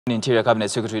Interior Cabinet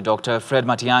Secretary Dr. Fred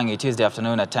Matiang'i Tuesday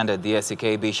afternoon attended the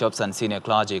ACK Bishops and Senior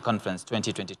Clergy Conference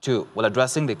 2022. While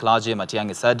addressing the clergy,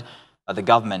 Matiang'i said that the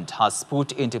government has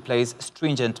put into place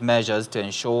stringent measures to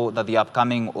ensure that the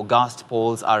upcoming August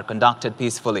polls are conducted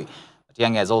peacefully.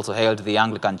 Matiang'i has also hailed the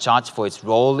Anglican Church for its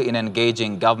role in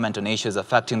engaging government on issues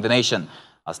affecting the nation.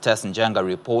 As Tess Njenga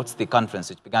reports, the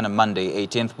conference, which began on Monday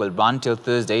 18th, will run till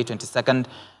Thursday 22nd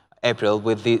April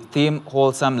with the theme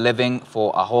Wholesome Living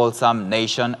for a Wholesome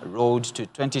Nation, Road to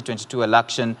 2022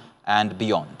 Election and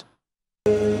Beyond.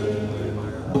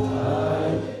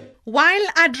 While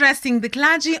addressing the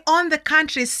clergy on the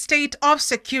country's state of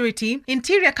security,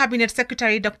 Interior Cabinet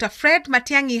Secretary Dr. Fred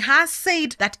Matiang'i has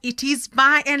said that it is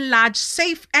by and large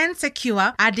safe and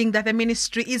secure, adding that the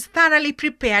ministry is thoroughly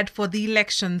prepared for the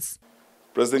elections.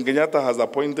 President Kenyatta has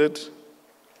appointed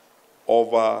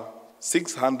over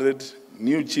 600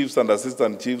 new chiefs and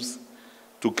assistant chiefs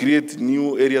to create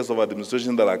new areas of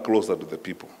administration that are closer to the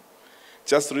people.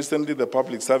 Just recently, the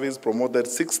public service promoted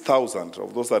 6,000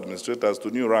 of those administrators to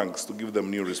new ranks to give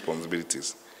them new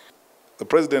responsibilities. The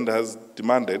president has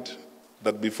demanded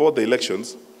that before the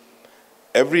elections,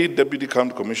 every deputy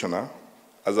county commissioner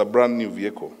has a brand new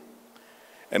vehicle.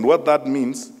 And what that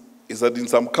means is that in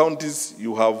some counties,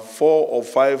 you have 4 or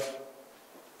 5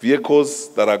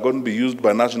 vehicles that are going to be used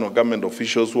by national government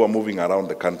officials who are moving around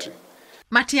the country.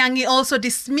 Matiang'i also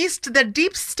dismissed the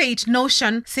deep state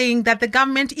notion, saying that the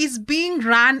government is being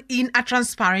run in a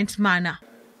transparent manner.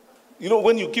 You know,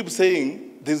 when you keep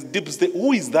saying this deep state,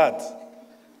 who is that?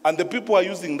 And the people who are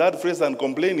using that phrase and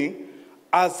complaining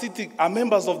are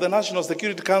members of the National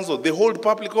Security Council. They hold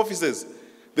public offices.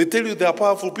 They tell you they are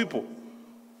powerful people.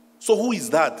 So who is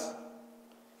that?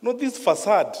 Not this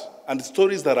facade and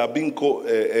stories that are being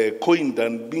coined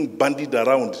and being bandied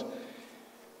around,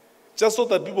 just so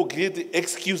that people create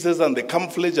excuses and they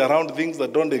camouflage around things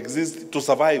that don't exist to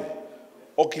survive,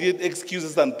 or create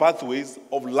excuses and pathways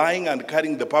of lying and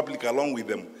carrying the public along with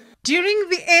them. During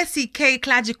the ACK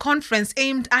Clergy Conference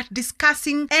aimed at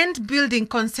discussing and building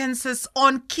consensus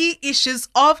on key issues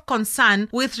of concern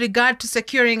with regard to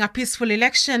securing a peaceful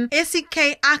election,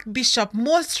 ACK Bishop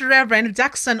Most Reverend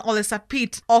Jackson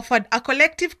Olesapit offered a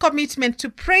collective commitment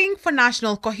to praying for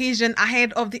national cohesion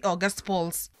ahead of the August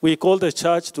polls. We call the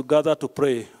church to gather to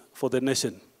pray for the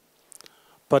nation,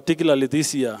 particularly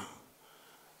this year,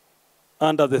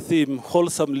 under the theme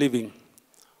Wholesome Living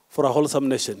for a Wholesome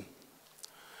Nation.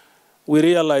 We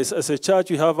realize as a church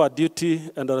we have a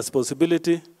duty and a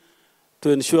responsibility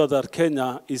to ensure that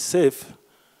Kenya is safe,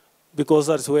 because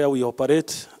that's where we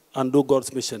operate and do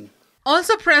God's mission.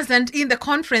 Also present in the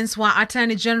conference were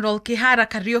Attorney General Kihara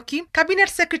Kariuki, Cabinet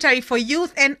Secretary for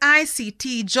Youth and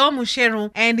ICT Joe Musheru,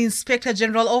 and Inspector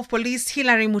General of Police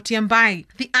Hilary Mutyambai.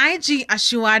 The IG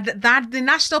assured that the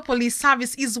National Police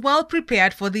Service is well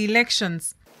prepared for the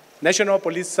elections. National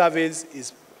Police Service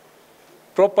is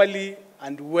properly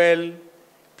and well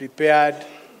prepared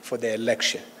for the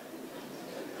election.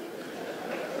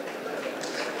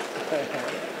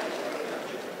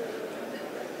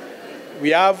 We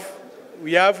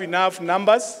have enough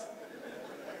numbers.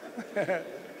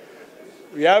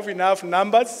 We have enough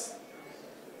numbers,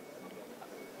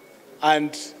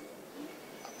 and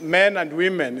men and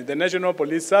women in the National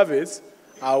Police Service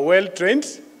are well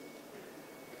trained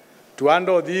to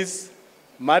handle this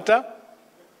matter.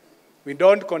 We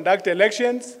don't conduct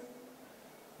elections,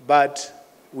 but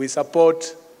we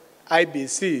support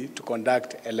IBC to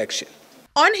conduct elections.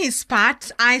 On his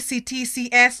part,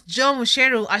 ICTCS Joe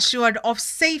Musheru assured of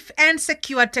safe and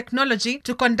secure technology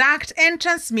to conduct and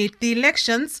transmit the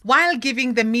elections, while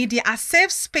giving the media a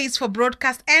safe space for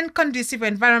broadcast and conducive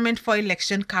environment for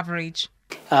election coverage.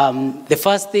 The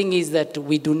first thing is that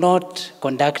we do not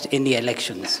conduct any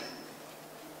elections.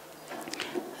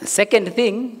 The second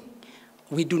thing,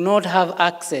 we do not have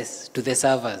access to the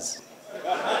servers.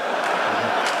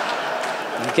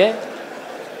 Okay?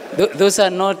 Those are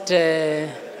not,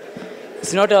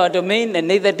 it's not our domain, and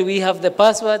neither do we have the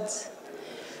passwords.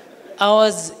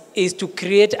 Ours is to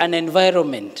create an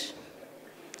environment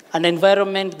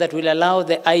that will allow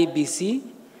the IBC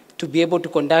to be able to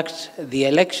conduct the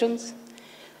elections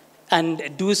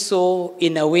and do so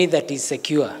in a way that is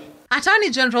secure. Attorney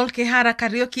General Kihara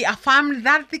Kariuki affirmed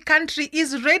that the country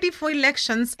is ready for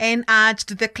elections and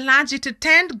urged the clergy to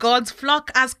tend God's flock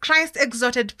as Christ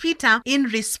exhorted Peter in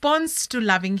response to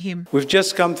loving him. We've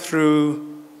just come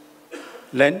through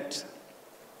Lent,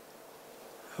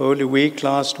 Holy Week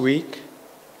last week,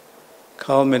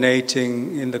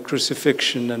 culminating in the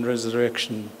crucifixion and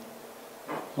resurrection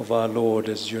of our Lord,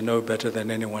 as you know better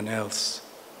than anyone else.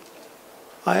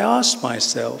 I asked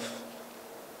myself,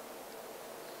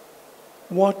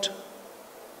 what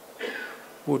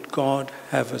would God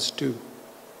have us do?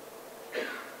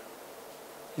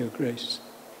 Your Grace,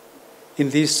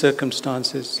 in these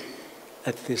circumstances,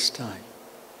 at this time.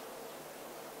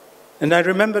 And I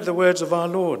remember the words of our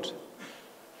Lord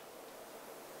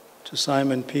to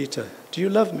Simon Peter, do you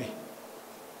love me?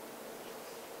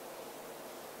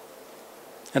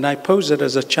 And I pose it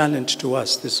as a challenge to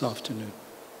us this afternoon.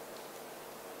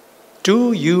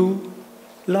 Do you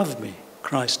love me?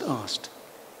 Christ asked.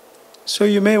 So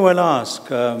you may well ask,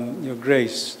 Your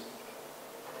Grace,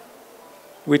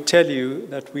 we tell you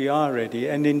that we are ready,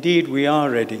 and indeed we are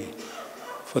ready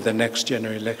for the next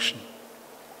general election.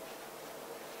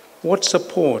 What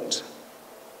support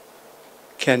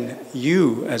can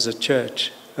you as a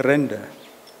church render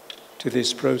to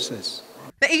this process?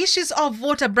 The issues of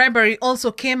voter bribery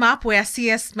also came up, where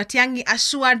CS Matiang'i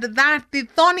assured that the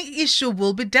thorny issue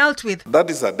will be dealt with. That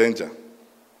is a danger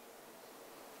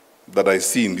that I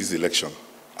see in this election.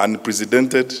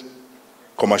 Unprecedented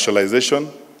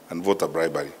commercialization and voter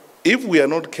bribery. If we are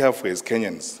not careful as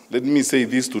Kenyans, let me say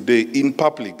this today in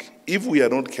public, if we are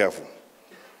not careful,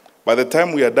 by the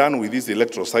time we are done with this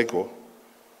electoral cycle,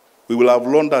 we will have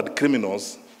laundered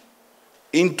criminals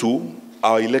into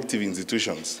our elective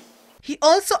institutions. He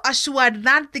also assured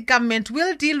that the government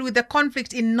will deal with the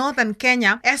conflict in northern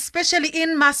Kenya, especially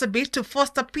in Marsabit, to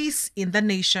foster peace in the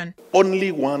nation.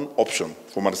 Only one option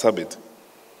for Marsabit,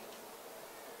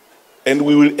 and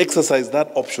we will exercise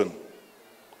that option.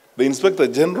 The Inspector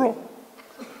General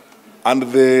and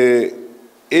the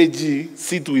AG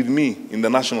sit with me in the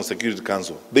National Security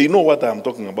Council. They know what I'm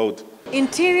talking about.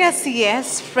 Interior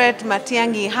CS Fred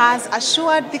Matiang'i has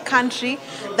assured the country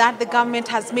that the government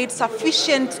has made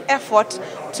sufficient effort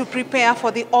to prepare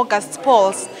for the August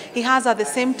polls. He has at the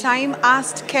same time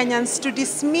asked Kenyans to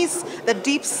dismiss the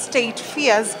deep state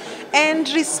fears and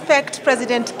respect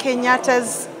President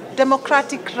Kenyatta's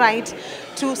democratic right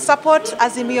to support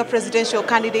Azimio presidential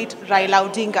candidate Raila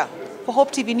Odinga. For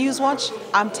Hope TV Newswatch,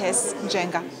 I'm Tess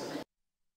Njenga.